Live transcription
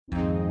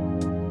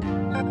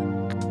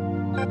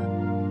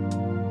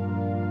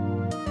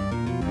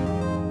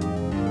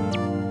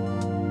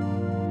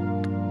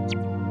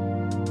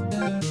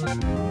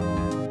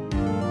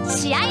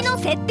台の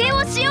設定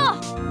をしよう。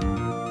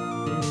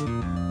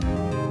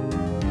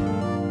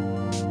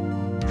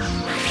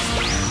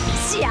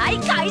試合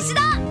開始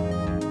だ。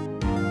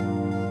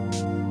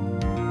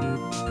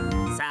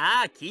さ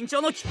あ緊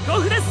張のキックオ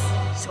フです。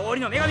勝利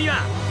の女神は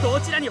ど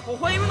ちらに微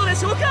笑むので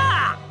しょう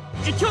か。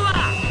実況は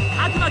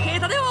角間啓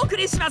太でお送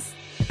りします。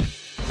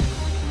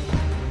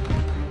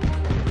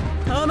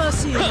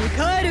魂に帰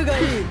るが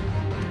いい。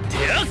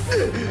テラ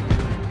ス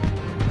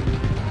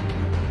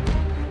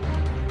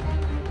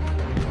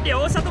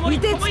両者とも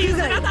一歩も譲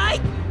らない。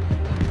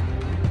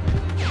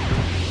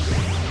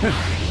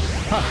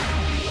は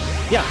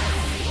っやは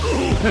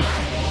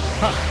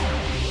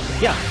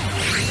っや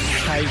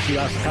回避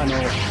は不可能。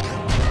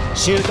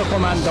シュートコ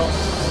マンド06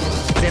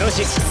プラ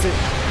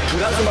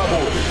ズマボ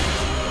ール。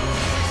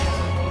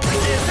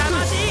凄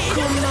まじい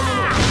こんなも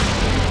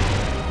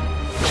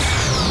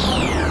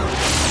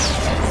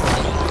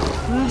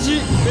の。ジエ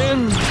ン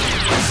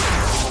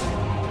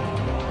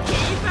キ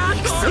ーパー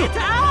止めた。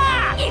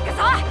行く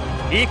ぞ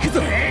行く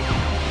ぞ。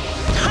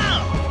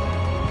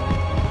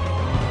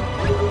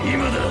今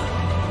だ。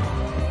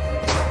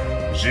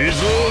地蔵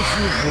不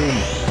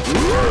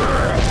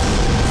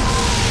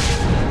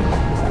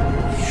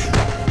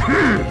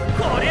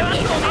これは止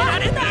めら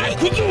れない。行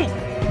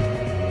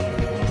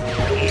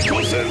か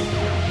せん。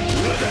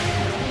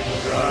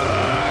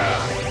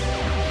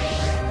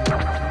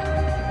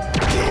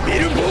デビ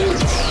ルボール。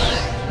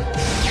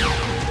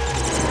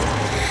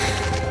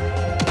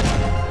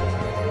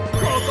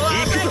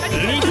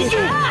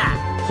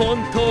本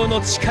当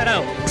の力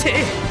を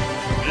て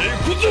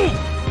行くぞ。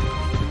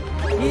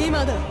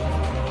今だ。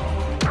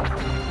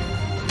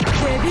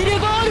デビル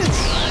ボール。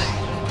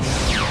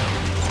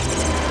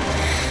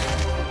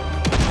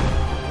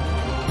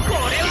こ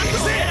れは止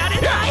められ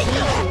ない。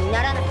な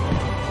らない。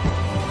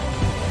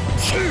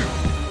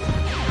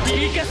行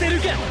かせる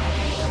か。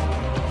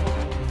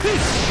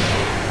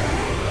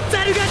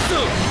ザルガット。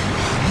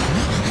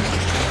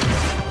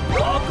こ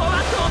こは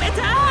止めた。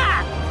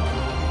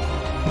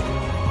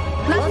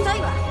遅い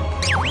わ。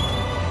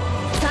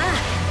さあ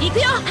行く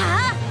よ。は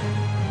あ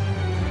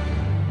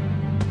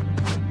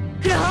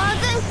フロー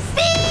ズンステ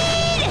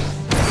ィー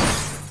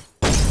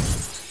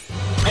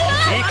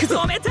ル。行くぞ。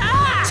止めた。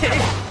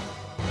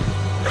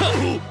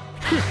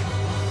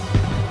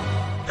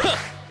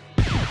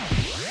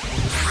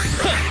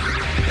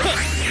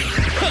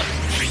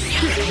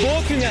僕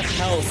が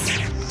倒す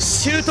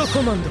シュート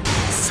コマンド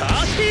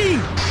13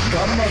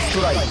ガンマス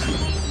トライク。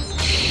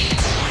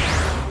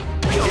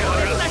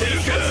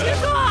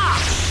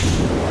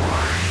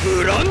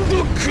ブラン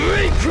ドク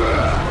エイク。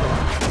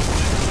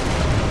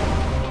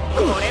こ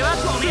れは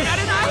止められ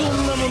ない。こん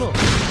なもの。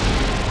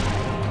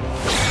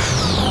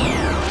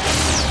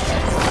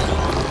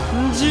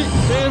ジエン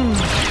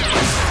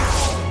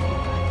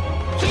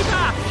キーパ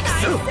ーナ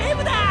イスセーブ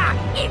だ。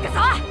行くぞ。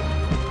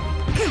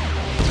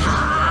は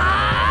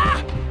あ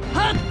は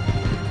っ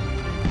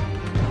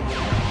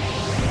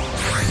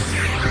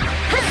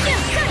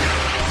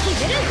決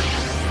める。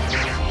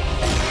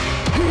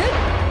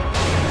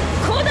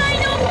古代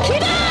の牙。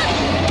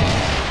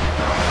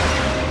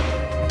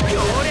強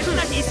烈な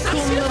必殺シ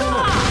ュート。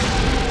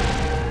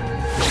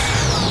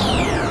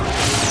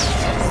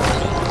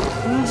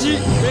ジエ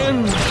ン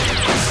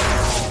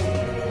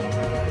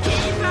キー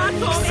パー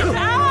止めた。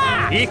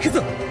行くぞ。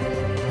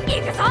行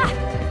くぞ。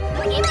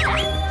今だ。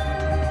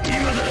今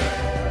だ。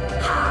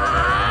は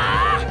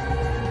あ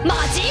魔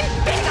人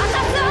ペガサ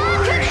スア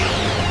ーク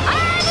ア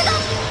ームド。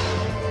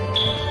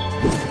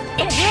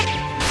ワ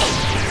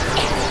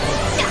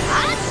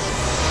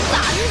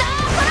ンダー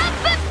トラ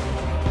ッ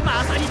ま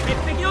さに鉄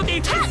壁のディ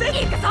フェンス。プ。行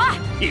くぞ。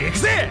行く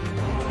ぜ。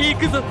行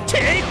くぞ。て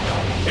い。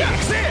行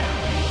くぜ。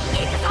行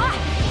くぞ。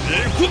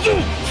行くぞ。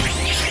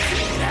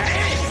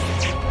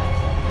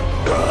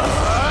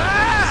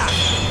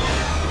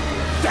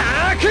ダ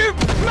ーク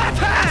マタ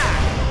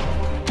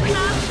な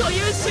んとい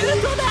うシュー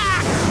トだ。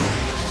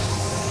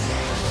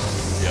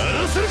や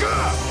らせるか。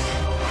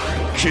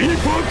キー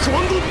パーコマ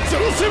ンド07。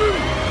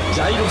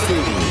ジャイロセー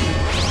ゴ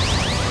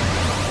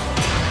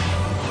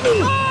ー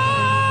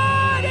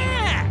ル。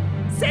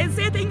先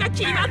制点が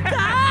決まった。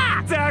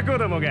雑魚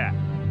どもが。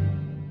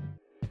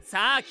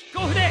さあキッ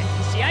クオフで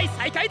試合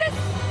再開です。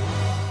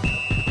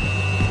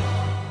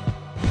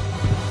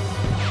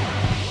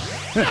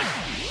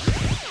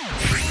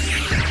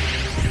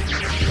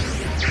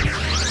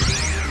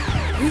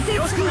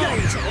よし君が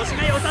調子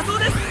が良さそう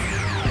です。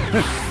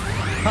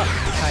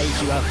回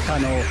避は不可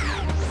能。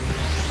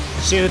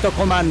シュート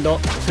コマンド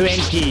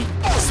20。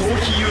早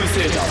期優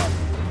勢だ。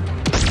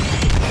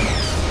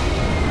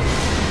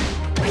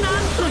な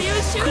んとい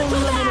うシュート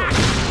だ。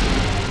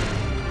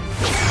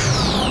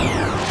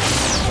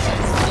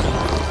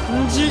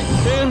ジエ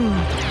ンゴ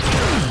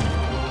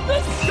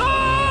ー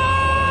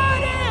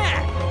ル。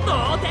同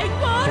点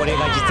ゴール。これが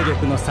実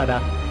力の差だ。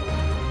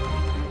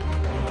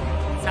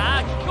さ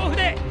あキックオフ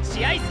で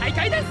試合再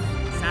開です。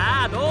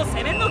さあどう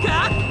攻めるの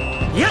か。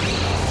いや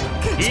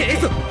行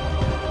くぞ。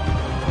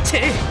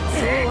て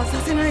そうはさ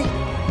せない。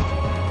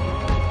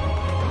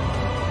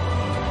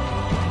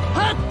は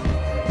っ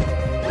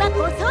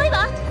遅い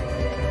わ。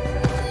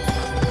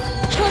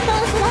ボタン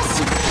フラッ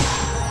シュ。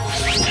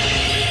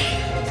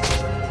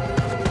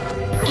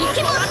行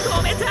けば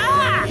止めた。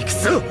行く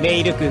ぞ。レ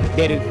イルク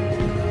出る。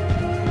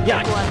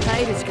やここは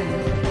耐えるしかない。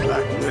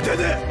無駄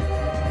だ。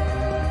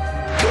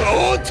ゴ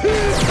ートゥー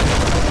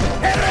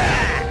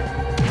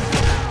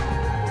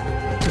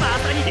ま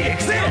さにディ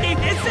フ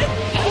ェンス。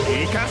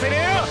行かせねえ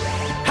よ。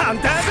ハン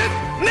ターズ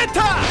ネット。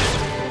ま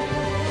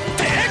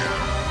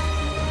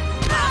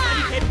さ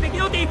に鉄壁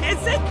のディフェン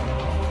ス。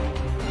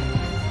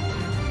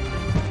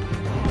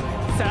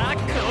さあ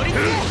クオリテ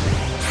ィ。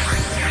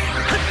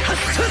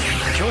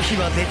拒否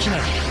はできな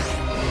い。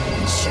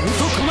シュー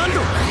トコマンド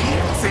03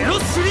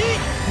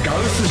ガ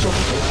ウスショッ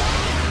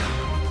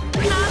ト。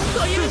なん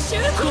というシュ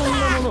ートだ。こんな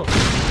もの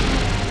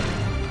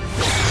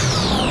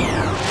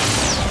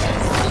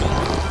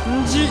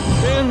ジエン。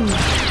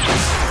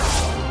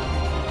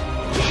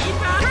キー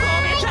パー止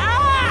めた。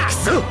く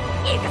そ。行く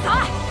ぞ。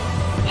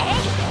え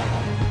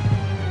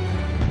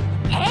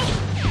いえい。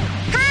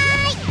は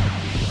ー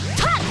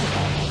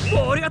い。ボ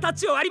ールがタッ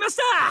チを割りまし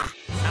た。さ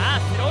あ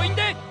スローイン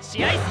で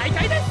試合再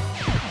開です。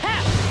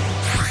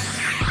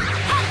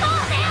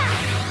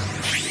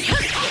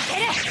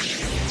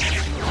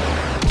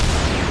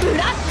ブ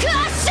ラックアッ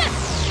シュ。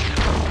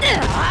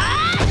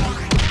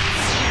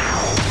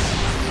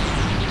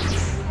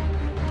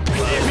凄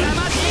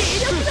まじい威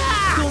力だ。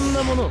こん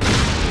なもの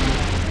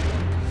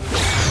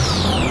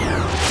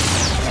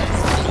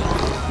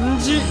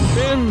ジエ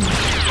ン。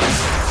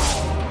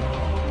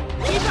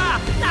キーパ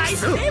ーナイス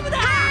セーブだ。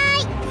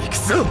行く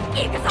ぞ。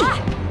行くぞ。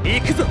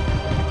行くぞ。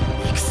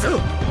行くぞ。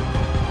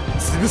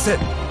潰せ。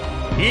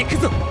行く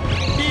ぞ。行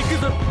く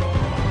ぞ。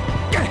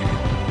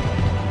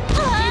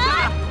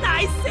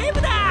ナイスセー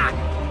ブだ。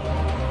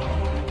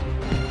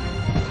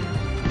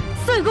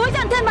すごいじ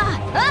ゃんテンマ。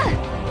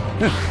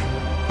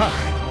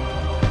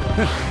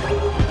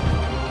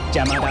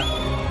邪魔だ。さ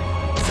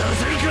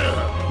せるか。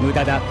無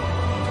駄だ。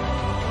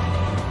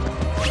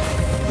オ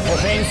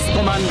フェンス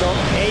コマンド18。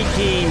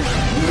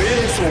無礼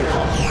走破。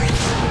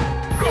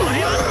こ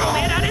れは止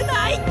められ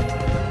ない。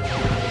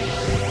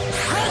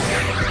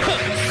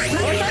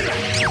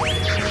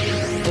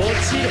落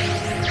ちる。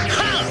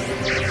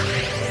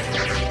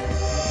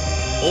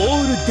オー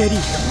ルデリ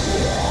ート。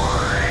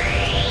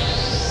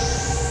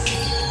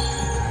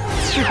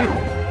こ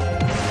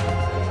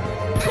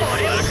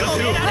れは止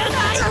められ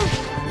ない。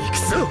行く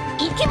ぞ。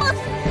行きます。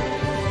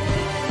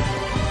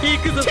行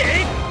くぞ。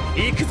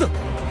行くぞ。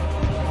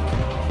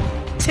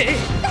人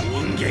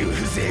間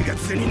風情が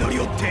図に乗り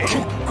寄ってよし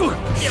もう一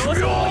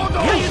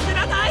回譲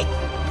らない。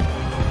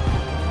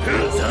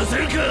させ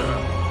るか。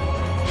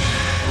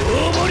オ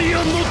ーバリ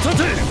アンの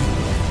盾。う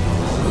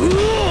お。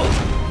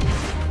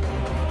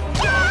止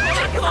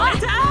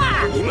めた。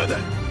今だ。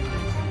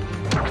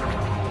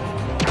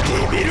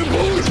デビルボ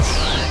ール。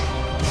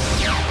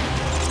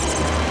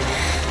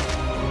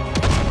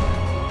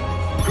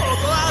ここ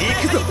は鮮や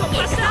かに突破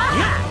した。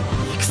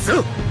行く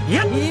ぞ。い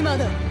や今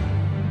だ。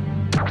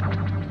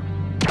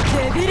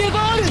デビルボ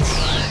ール。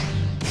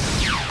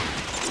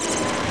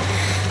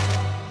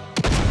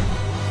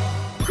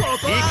ここは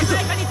鮮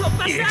やかに突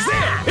破し行た。くぜ。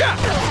や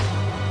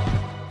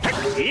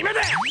今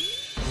だ。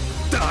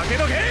どけ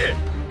どけ。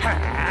はあ。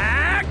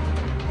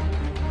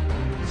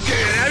グ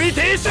ラビ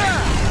テーション。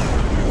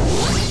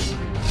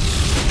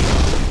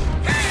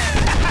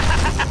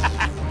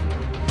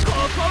こ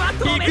こは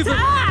止めた。行くぞ。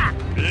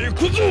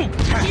キー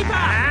パー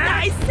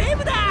ナイスセー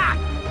ブだ。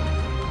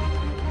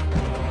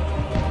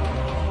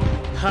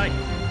はい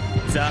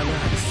ザガール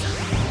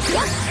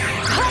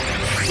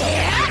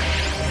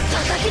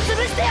叩き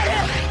潰してやる。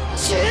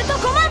シュート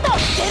コマンド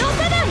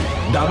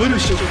07。ダブル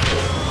ショット。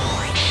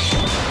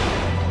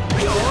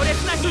強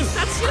烈な必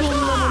殺シュート。こん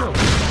なも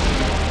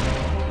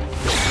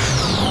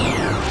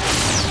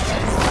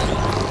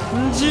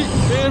のジエン。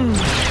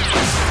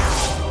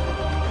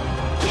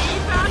キー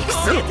パー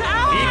止めた。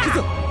行く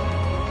ぞ。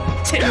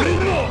みんな上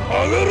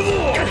がるぞ。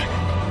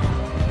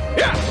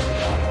や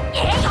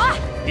行くぞ。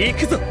行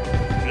くぞ。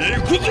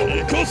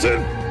行かせん。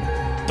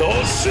ダ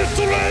ッシュ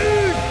トライン。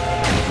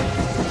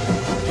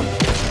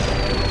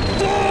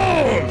ボー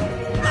ン。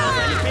ま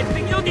さに鉄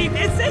壁のディフ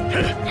ェンス。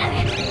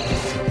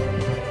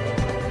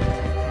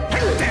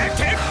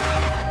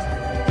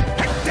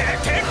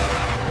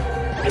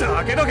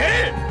どけどけ。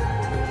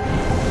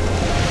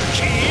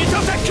ヒート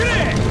タックル。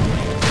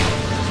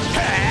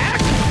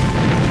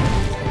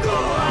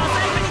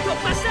突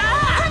破した。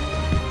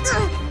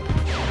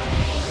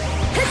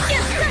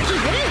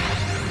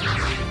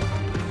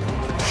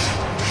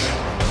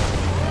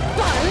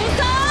バウン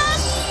サ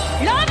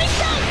ーラビッ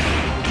ト。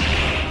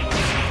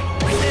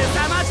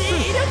凄まじい威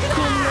力だ。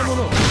こんなも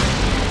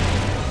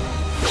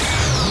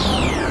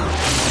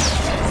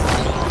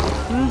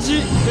のジエ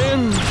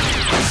ン。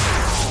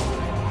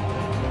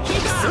キ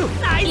ーパ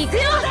ーナイスセー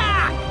ブだ。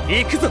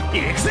行くぞ。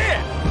行くぜ。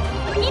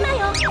今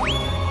よ。通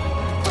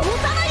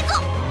さないぞ。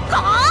は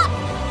あ。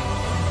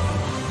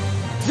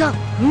ザ・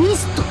ミ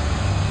スト。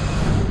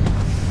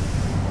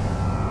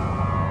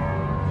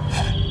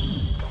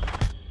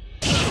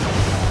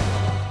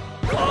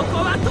こ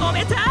こは止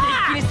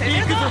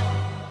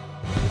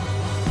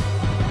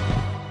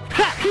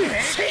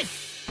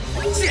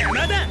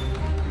今だ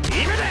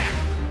今だ。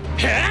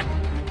はっ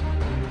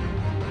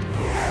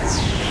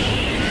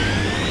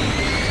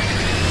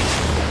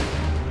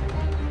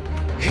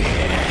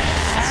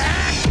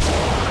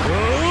オー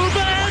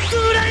バード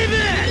ライブ。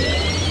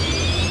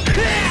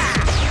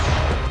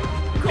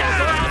ここは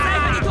鮮や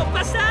かに突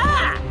破した。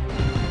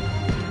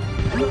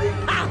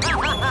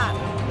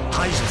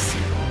排除す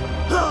る。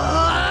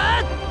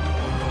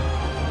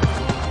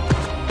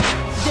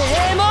デ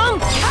ーモン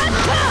ハッ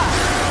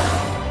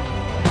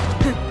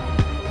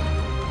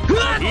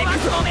行く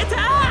ぞ。止めた。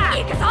カー。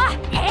行くぞ。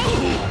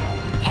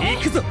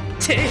行くぞ。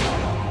チェ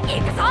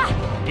行くぞ。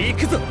行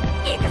くぞ。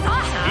行くぞ。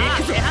行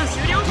くぞ。前半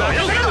終了。だ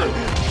よ。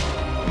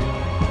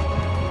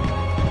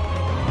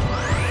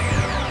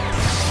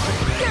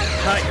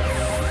はい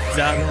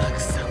ザガーク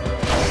様。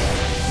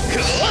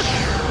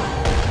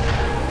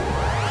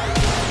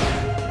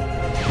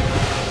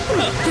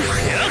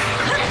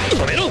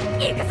止めろ。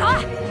行くぞ。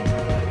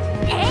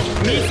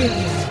見せて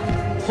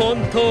本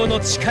当の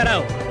力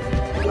を。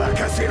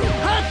任せろ。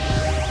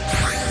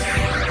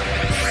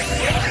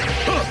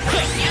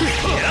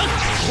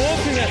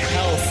僕が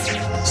倒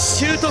す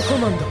シュートコ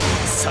マンド13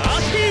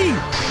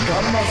ガ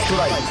ンマスト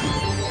ライク。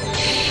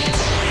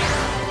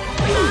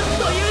なん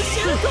というシ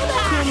ュートだ。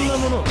こんな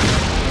もの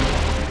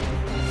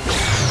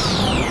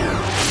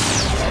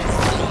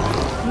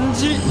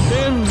ジエン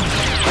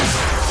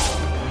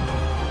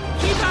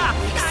キーパーナ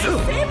イス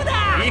セーブだ。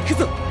行く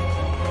ぞ。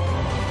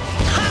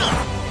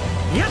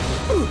いや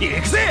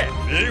行くぜ。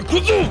行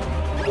くぞ。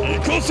行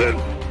かせん。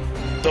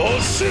ダ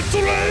ッシュ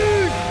トライ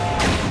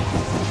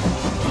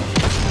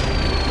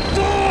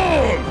ボ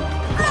ーン。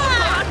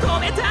止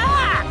めた。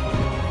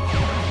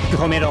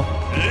止めろ。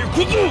行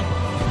くぞ。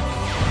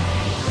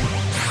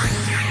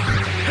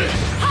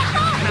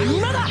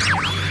今だ。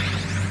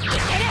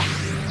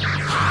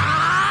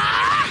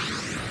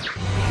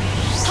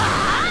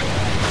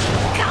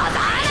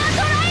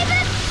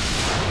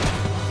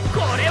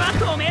これは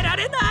止めら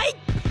れない。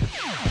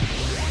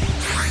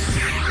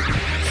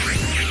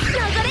流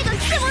れが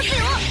来てますよ。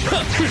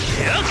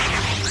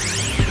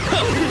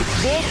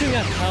僕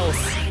が倒す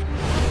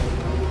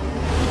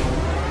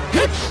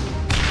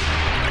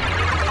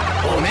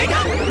オメガ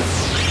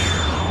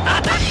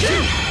アタッ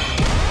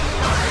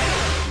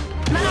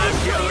ク。なんと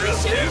いう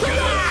シュートだ。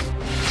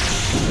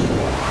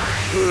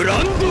グラ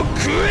ンド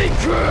クエイク。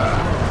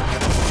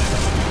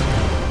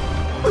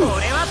これ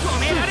は止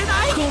められ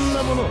ない。こん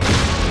なもの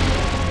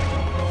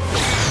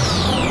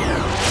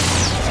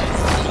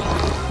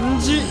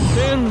ジエン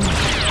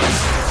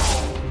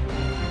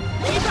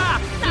キーパ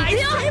ーナイス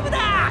セーブだ。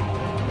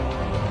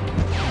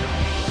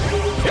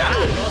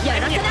や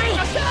らせない。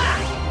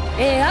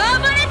エア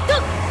ーバレット。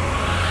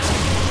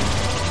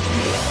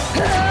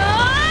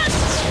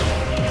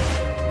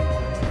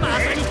ま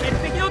さに鉄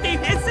壁のディ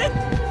フェンス。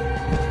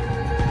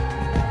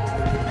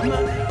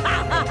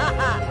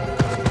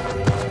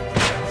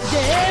デ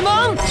ーモン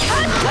ハッ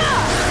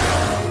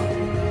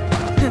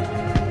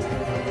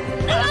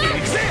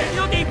行くぜ。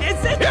のディフェン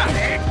ス。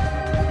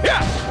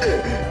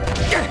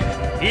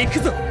行く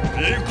ぞ。行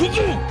く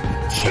ぞ。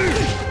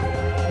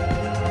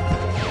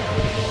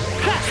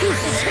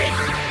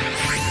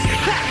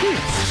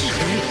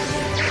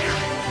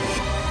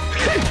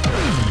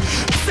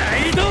サ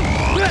イドワイン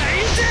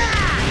ダ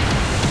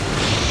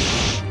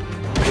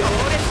強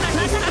烈な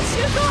必殺シ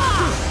ュート。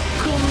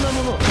こんな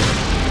もの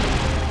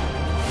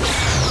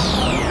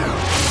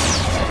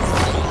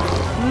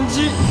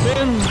ジエン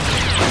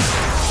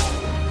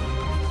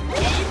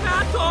キーパ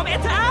ー止め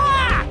た。ー。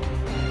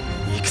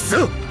行く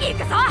ぞ。行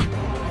くぞ。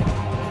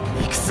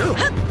行くぞ。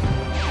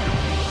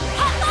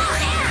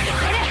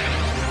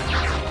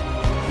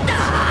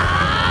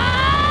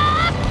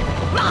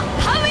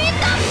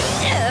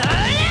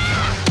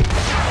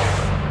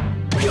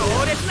強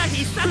烈な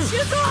必殺シュ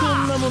ート。こ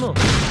んなもの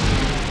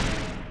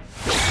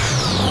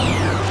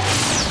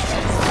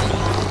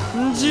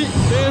ジエン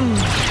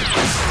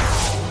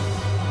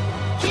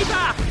キー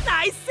パー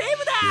ナイスセー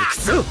ブだ。行く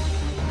ぞ。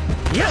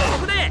いやこ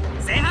こで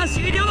前半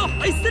終了の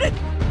ホイッスル。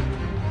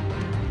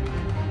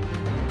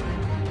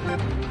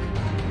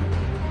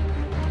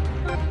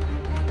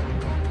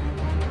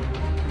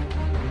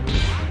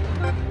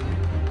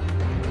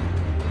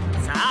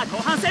さあ後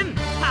半戦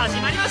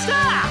始まりました。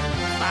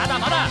まだ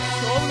まだ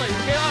勝負の行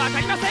方は分か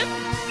りません。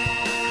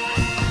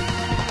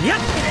いや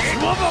ス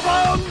ワバ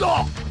バーンだ。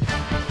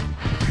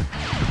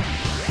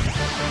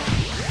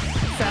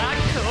さあ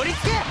効率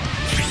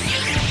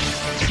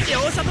両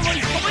者とも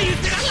一歩も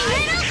譲らない。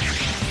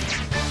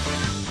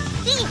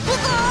行くぞ。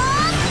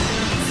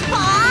スパー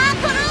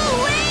クルウ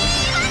ェイ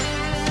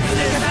凄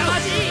ま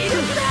じい威力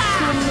だ。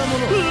こんなも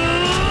の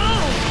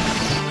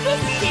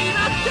決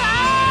まった。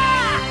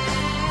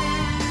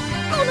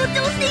この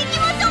調子で行き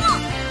ましょう。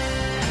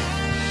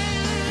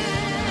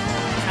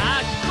さあ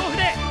キックオフ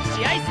で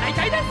試合再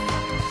開です。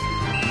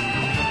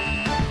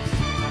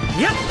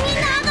いやみん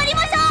な上がり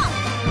ましょ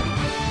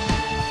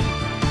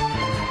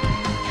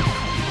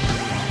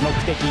目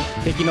的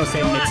敵の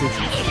殲滅。いい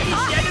試合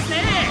ですね。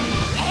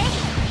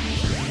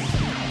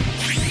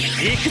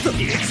行くぞ。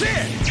行くぜ。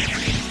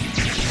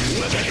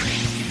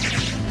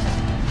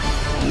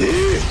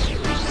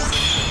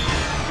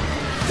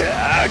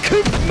ダー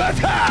クマ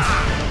ター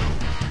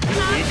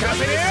行かせ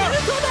るよ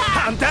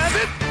ハンターズ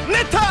ネ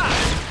ット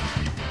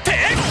テ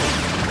ッ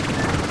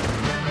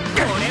こ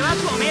れは止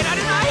められ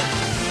ない。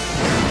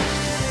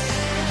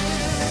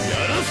や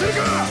らせるか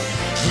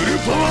フル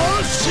パワ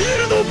ーシー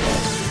ルドキ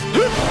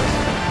ーパ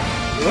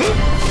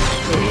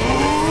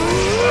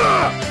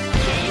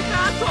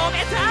ー止め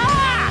た。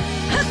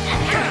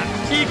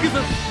行くぞ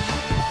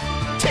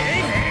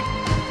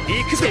行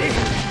くぜ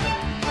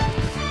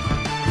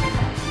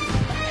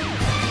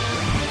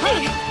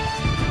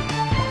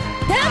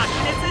白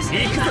熱して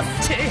います。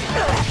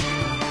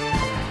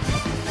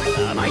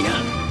甘いな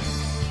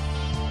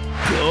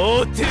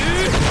Go to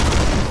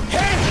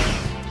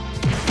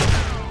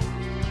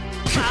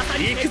まさ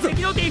に鉄壁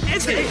のディフェン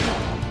ス。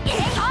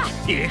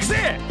行く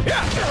ぜ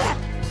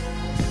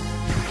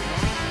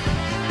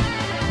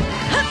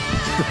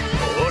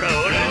ほらほ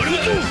らほら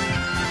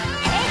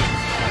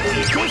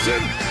行かせん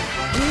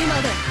今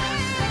だ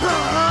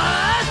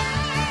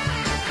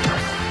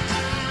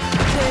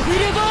デビ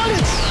ルボール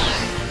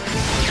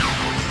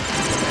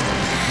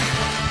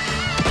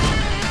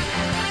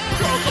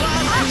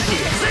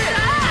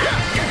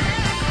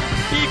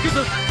行くぞ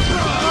止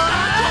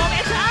め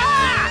た。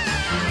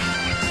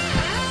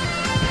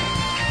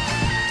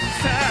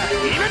さあ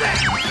今だ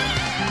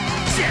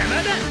邪魔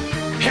だ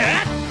は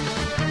っ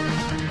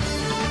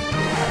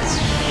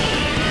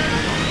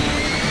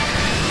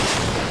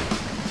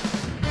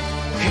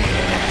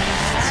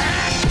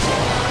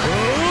オ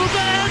ーバ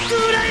ード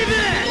ライブ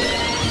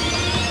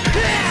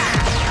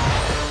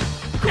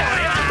これ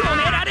は止め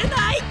られな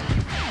い。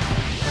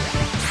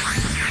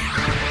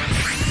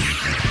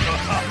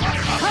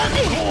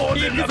こう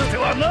でなくて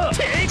はな行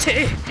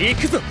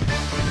くぞ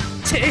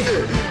行くぜ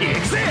行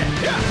くぞ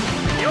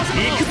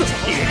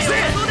行くぜ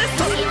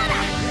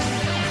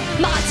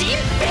マジン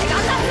ペガ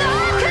サスア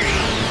ーク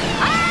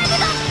アーム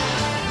だ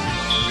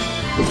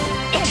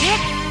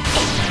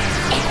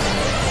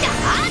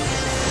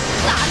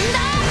ワンダ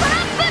ートラ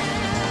ップ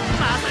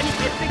まさに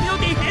鉄壁の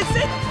ディフェンス。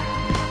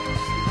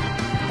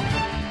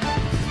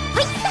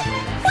行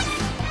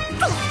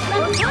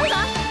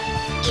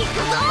く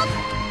ぞ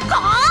ゴ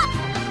ー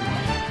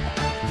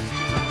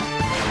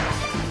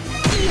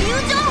イリュー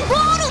ジョンボー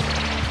ル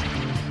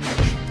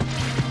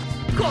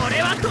これ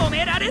は止め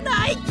られ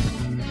ない。デ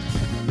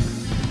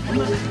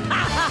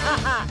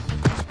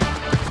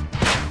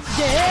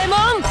ーモン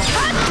ハ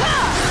ッ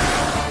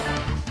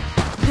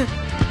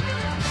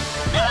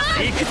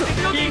行くぞ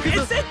行くぞ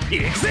行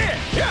くぜ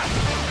行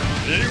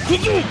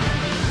くぞ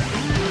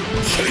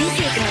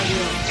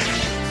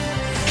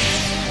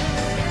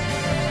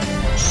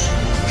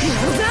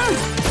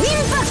イン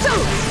パクト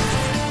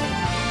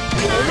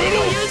なんとい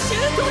うシュ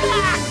ートだ。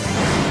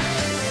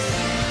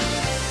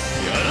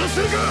やらせ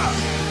るか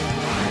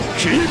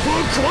キーパー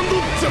コマンド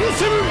07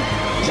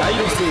ジャイロ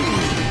セー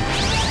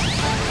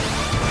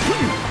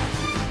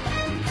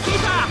キー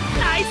パー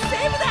ナイスセー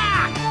ブだ。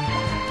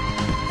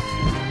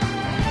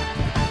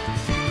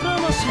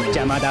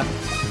邪魔だ。オ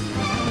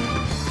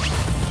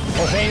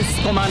フェン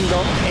スコマンド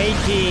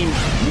18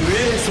無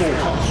影走鮮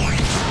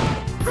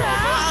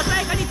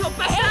やかに突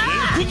破した。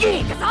行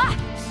くぞ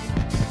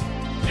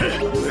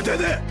腕で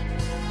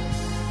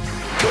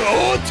ゴ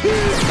ートゥ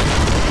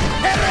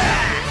ヘラ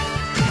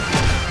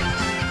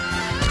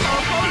こ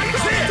こは止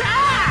めた。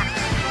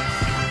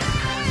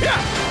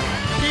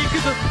行く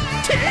ぞ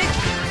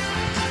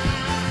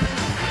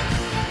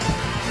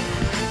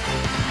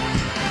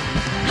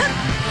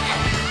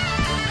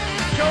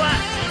今日は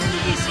実に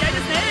いい試合です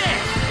ね。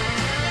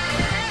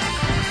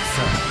さ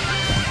あ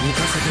行か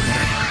せてもら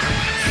え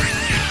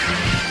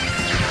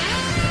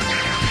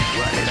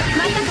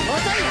また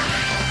遅いな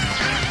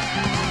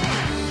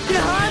ロ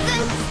ーズン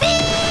スティ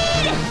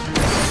ール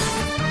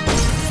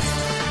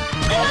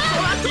ここ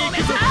は止め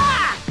た。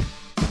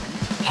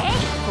こ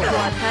こは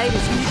タイルし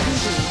にくい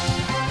ぞ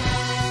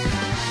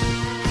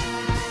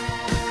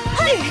は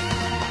い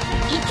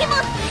行きま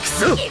す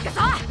行くぞ行くぞ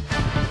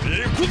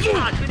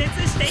白熱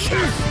してい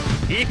ます。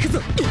行くぞ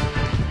行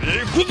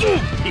くぞ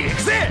行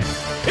くぜ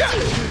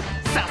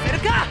させる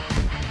か。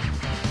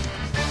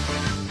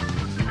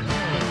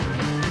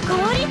氷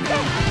って任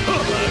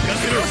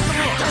せろ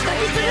叩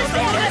き潰して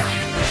やる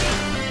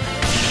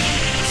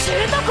シュ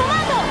ートコマ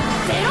ンド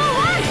01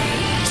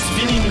ス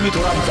ピニングト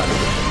ランザル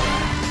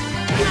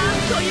なん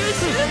というシ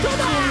ュート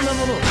だ。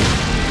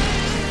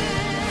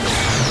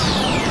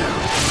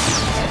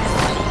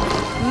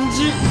ジ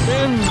エ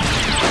ン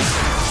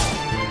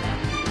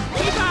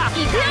キーパーナ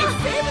イス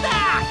セーブだ。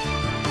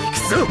行く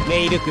ぞネ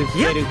イルクフ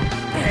ェル行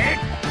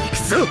く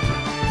ぞ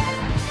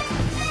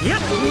やっ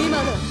今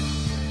だ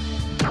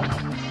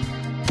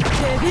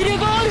デビル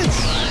ボール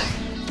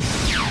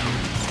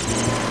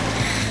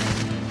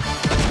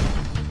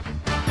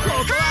ここ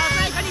は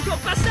鮮やかに突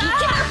破した。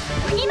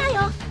今よ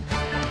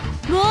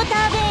ウォータ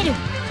ーベール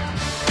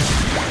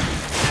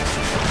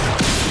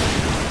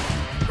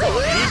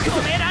止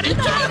められ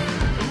た。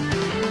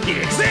行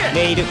くぜ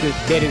ネイルク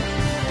出る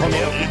止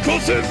めろ行か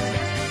せん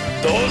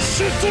ダッ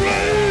シュストライ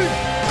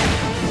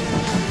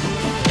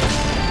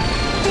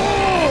ボー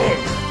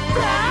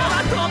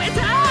ン止め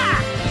た。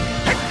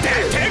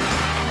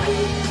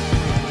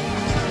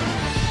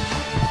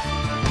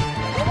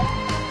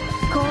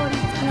凍りつ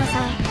きなさ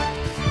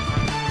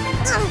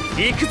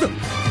い。行くぞ。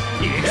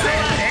いい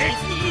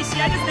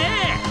試合ですね。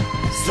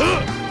さあ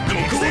ど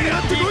こまでや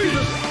ってこい。行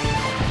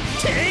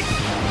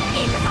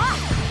くぞ。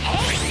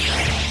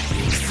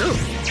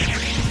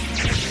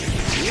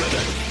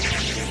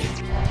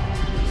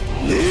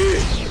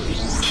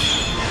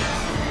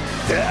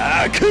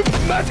ダーク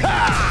マター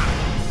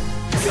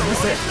強烈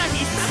な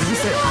必殺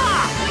技だ。や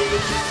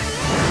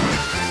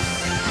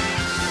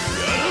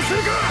らせ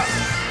るか。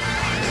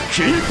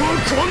キーパー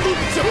コマンド07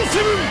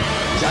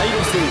ジャイ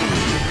ロセー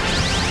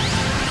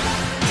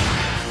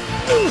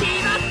決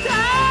まった。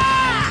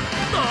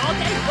同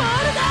点ゴ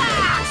ールだ。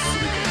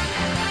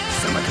貴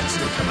様たち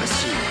の魂。さ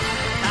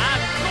あ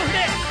キックオフで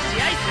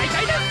試合再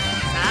開です。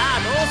さあ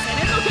どう攻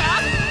めるのか。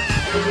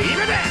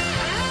今だ。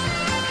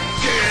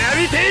グラ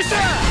ビテーショ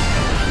ン。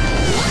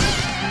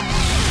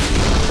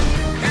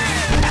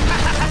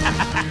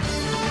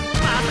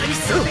まさに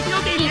強敵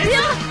のディフェン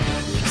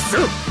ス。そう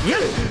いや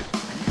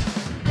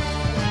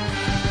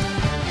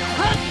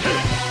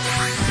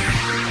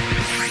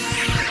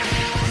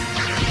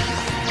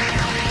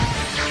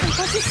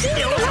私信じ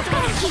てますか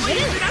ら決め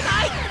る。くだ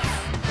さい。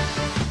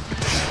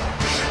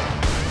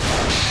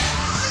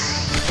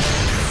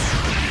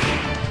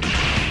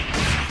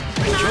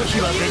拒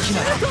否はでき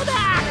ない。そうだ。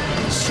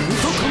シュー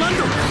トコマン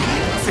ド03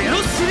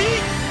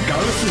ガ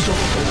ウスショッ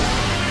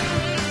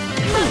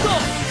なんと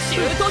シュ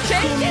ートチェ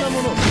ンジ。ト。こんな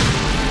もの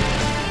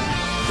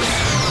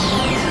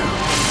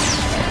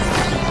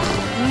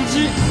ジ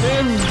エン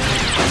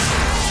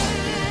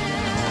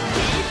キ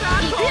ーパー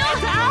止め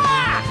た。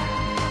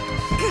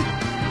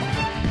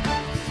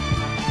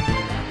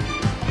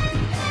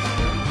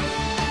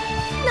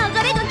流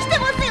れが来て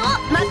ますよ。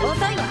まず遅い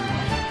わ。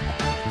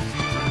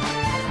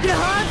ロー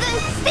ズ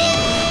スティ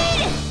ー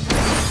ル。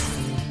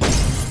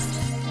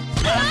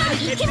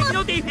鉄壁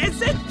のディフェンス。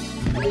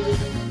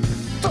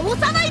通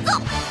さないぞ。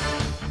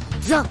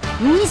ザ・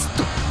ミス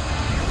ト。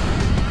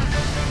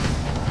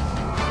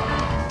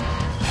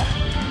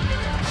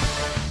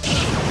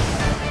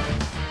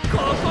こ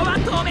こは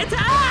止めた。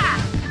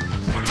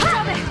勝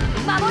負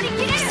守り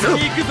きれる。行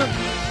くぞ。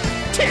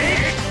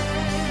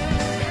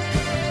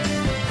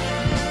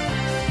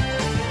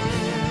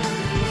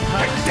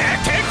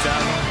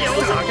両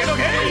者のけど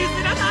け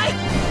譲らない。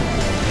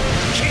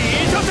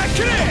ヒートタッ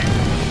クル。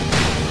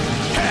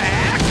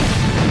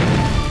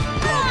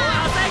ここ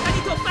は鮮やか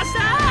に突破した。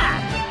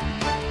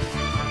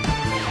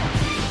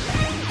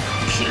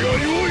気合を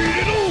入れ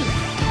ろ。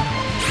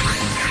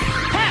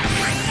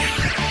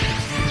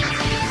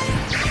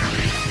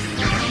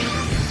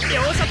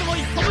両者とも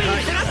一歩も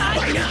譲らない。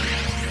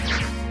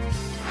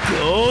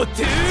ゴート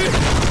ゥー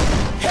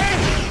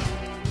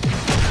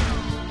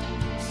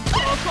こ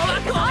こは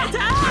止めた。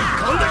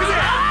こんだけで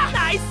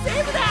ナイスセー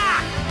ブだ。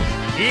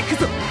行く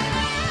ぞ。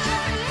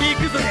行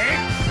くぞ。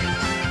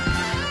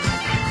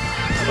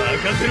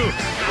任せろ。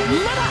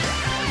今だ。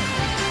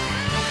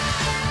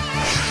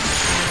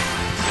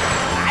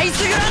ナイ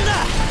スグランド。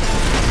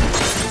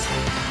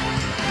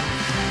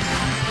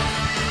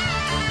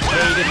ディ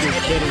フェン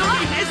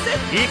ス。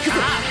行くぞ。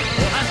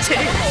チェイ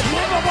マ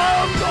マ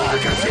バーンド。任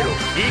せろ。行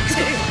くぞ。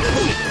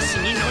死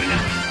に乗りな。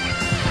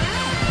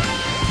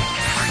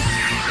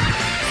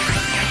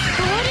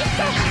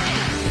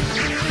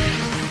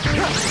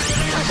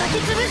叩き潰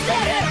してや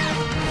る。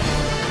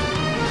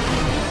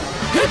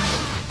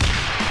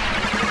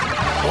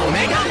オ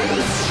メガア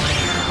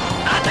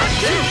タッ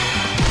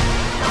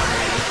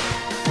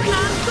なん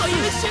という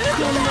シュー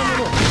トだ。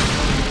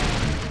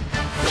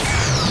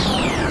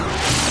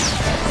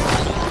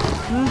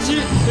ジエ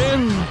ン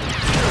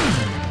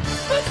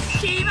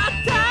決まっ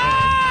た。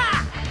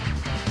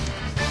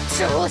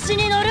調子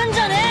に乗るんじ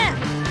ゃね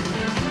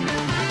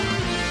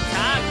さあ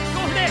キック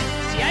オフで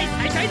試合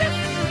再開です。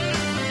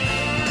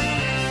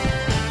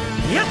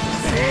いやそう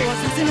はさ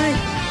せない。え。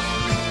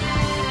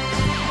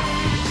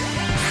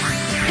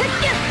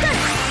やった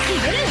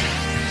決める。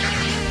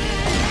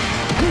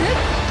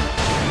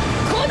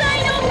古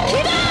代の牙。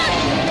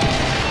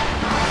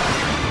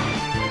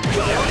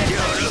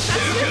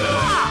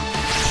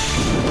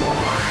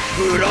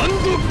ブランドク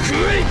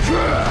エイク。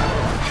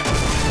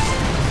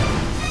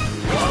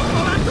ここは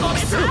止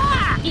めた。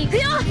行く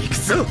よ。行く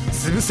ぞ。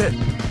潰せ。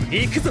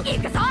行くぞ。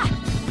行くぞ。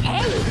へ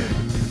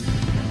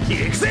い。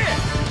行くぜ。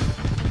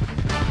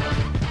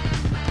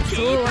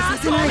そうはさ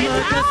せない。任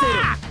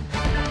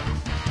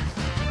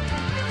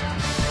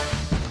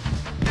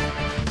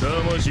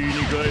魂に帰る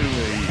がいい。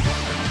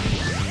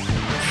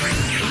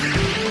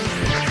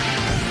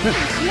い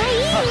や、いい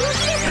動きです。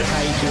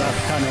回避は不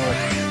可能。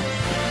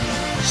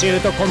シュー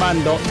トコマ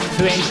ンド20。早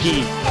期優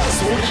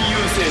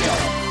勢だ。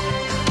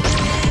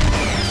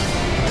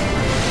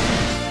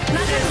凄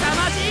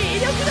まじい威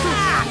力だ。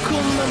こん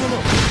なも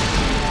の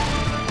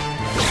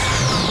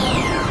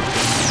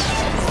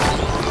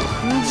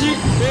ジエ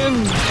ン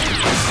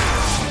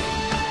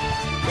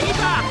キーパ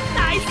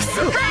行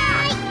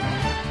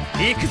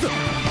くぞ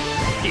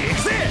行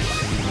くぜ。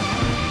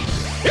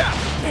こ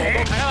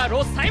こからは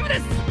ロスタイムで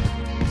す。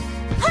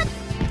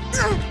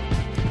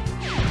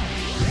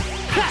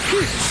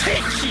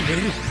決め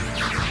る。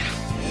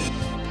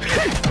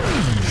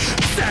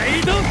サ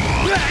イドライン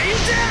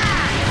だ。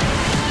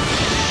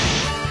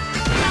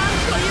なん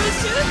という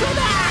シュートだ。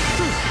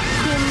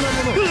こんな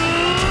もの。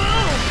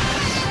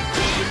キ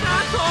ーパ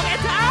ー止め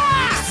た。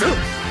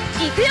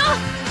行くよ。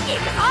行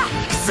く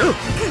ぞ。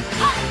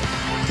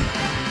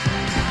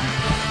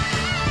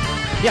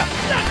いや落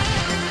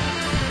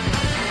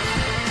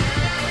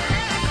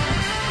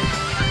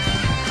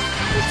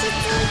ち着い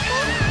て。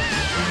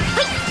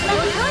はい、お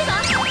いおいだ。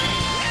行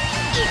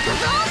く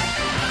ぞ。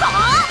は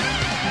あ。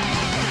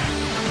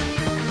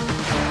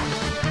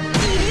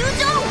イリュージ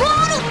ョンボー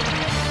ル。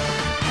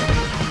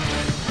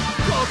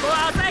ここは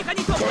鮮やかに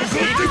突破し行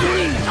ってこい。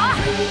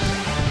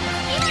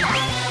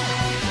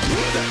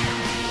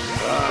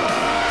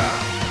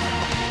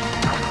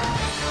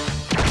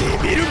デ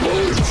ビルボー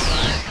ル。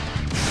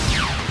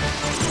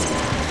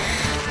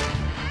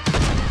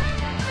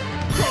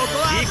ここ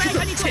は鮮や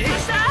かに突破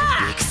した。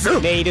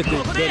レイルクこ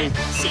こで出る。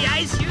試合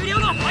終了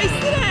のホイッス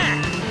ル。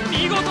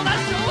見事な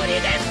勝利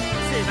です。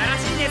素晴ら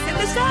しい熱戦で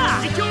した。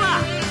実況は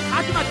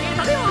悪魔啓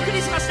太でお送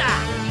りしました。